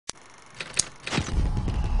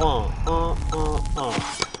Welcome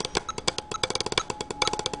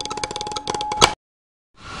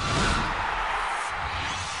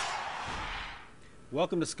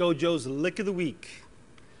to Scojo's Lick of the Week.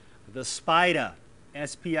 The Spida,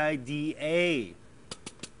 S-P-I-D-A.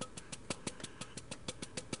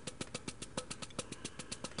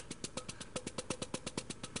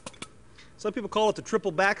 Some people call it the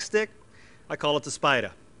triple back stick. I call it the Spida.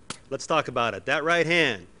 Let's talk about it. That right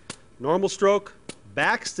hand, normal stroke,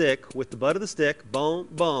 back stick with the butt of the stick, boom,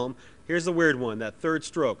 boom. Here's the weird one, that third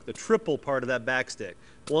stroke, the triple part of that back stick.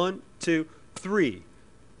 1, 2, 3.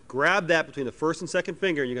 Grab that between the first and second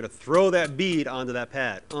finger, and you're going to throw that bead onto that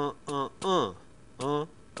pad.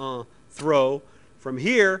 Throw. From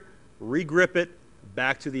here, re-grip it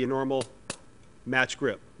back to the normal match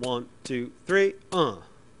grip. 1, 2, 3,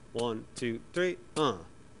 1, 2, 3,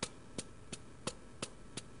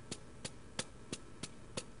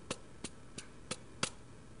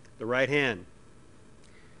 The right hand.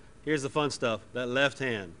 Here's the fun stuff. That left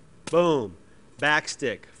hand. Boom. Back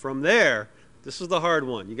stick. From there, this is the hard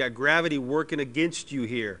one. You got gravity working against you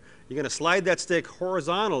here. You're going to slide that stick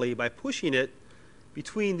horizontally by pushing it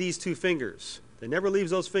between these two fingers. It never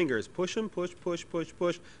leaves those fingers. Push them, push, push, push,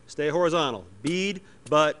 push. Stay horizontal. Bead,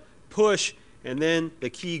 butt, push, and then the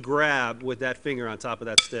key grab with that finger on top of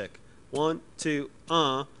that stick. 1, 2,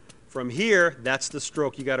 From here, that's the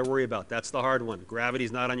stroke you got to worry about. That's the hard one.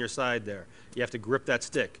 Gravity's not on your side there. You have to grip that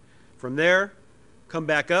stick. From there, come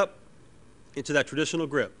back up into that traditional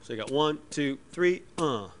grip. So you got 1, 2, 3,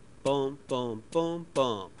 boom, boom, boom, boom.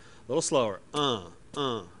 A little slower.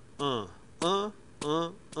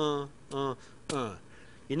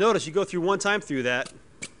 You notice you go through one time through that,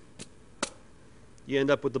 you end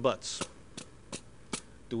up with the butts.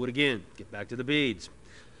 Do it again. Get back to the beads.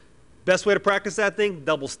 Best way to practice that thing,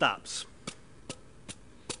 double stops.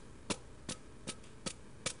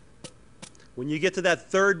 When you get to that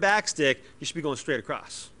third back stick, you should be going straight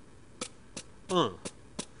across. A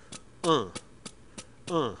little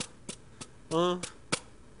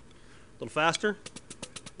faster.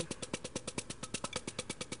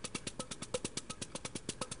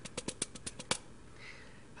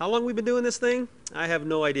 How long we been doing this thing? I have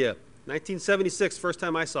no idea. 1976, first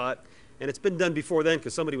time I saw it, and it's been done before then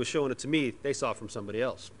because somebody was showing it to me. They saw it from somebody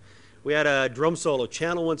else. We had a drum solo,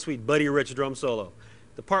 Channel 1 Suite, Buddy Rich drum solo.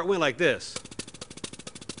 The part went like this.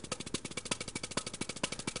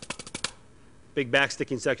 Big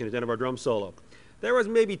backsticking section at the end of our drum solo. There was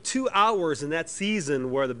maybe 2 hours in that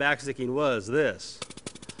season where the backsticking was this.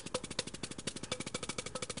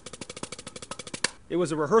 It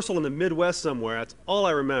was a rehearsal in the Midwest somewhere, that's all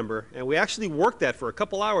I remember, and we actually worked that for a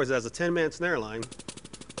couple hours as a 10-man snare line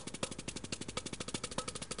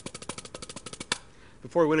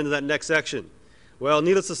before we went into that next section. Well,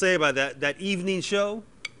 needless to say, by that evening show,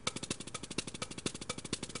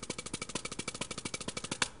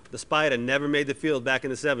 the Spida never made the field back in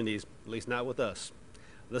the 70s, at least not with us.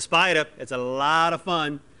 The Spida, it's a lot of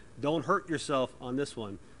fun. Don't hurt yourself on this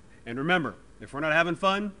one. And remember, if we're not having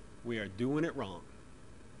fun, we are doing it wrong.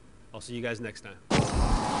 I'll see you guys next time.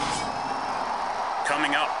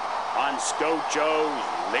 Coming up on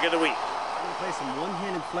Scojo's Lick of the Week. We're going to play some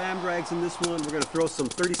one-handed flam drags in this one. We're going to throw some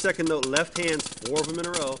 30-second note left hands, 4 of them in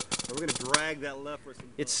a row. And we're going to drag that left for some.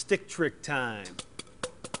 It's stick trick time.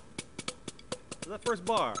 So that first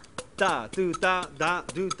bar. Da, do, da,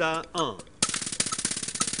 do, da,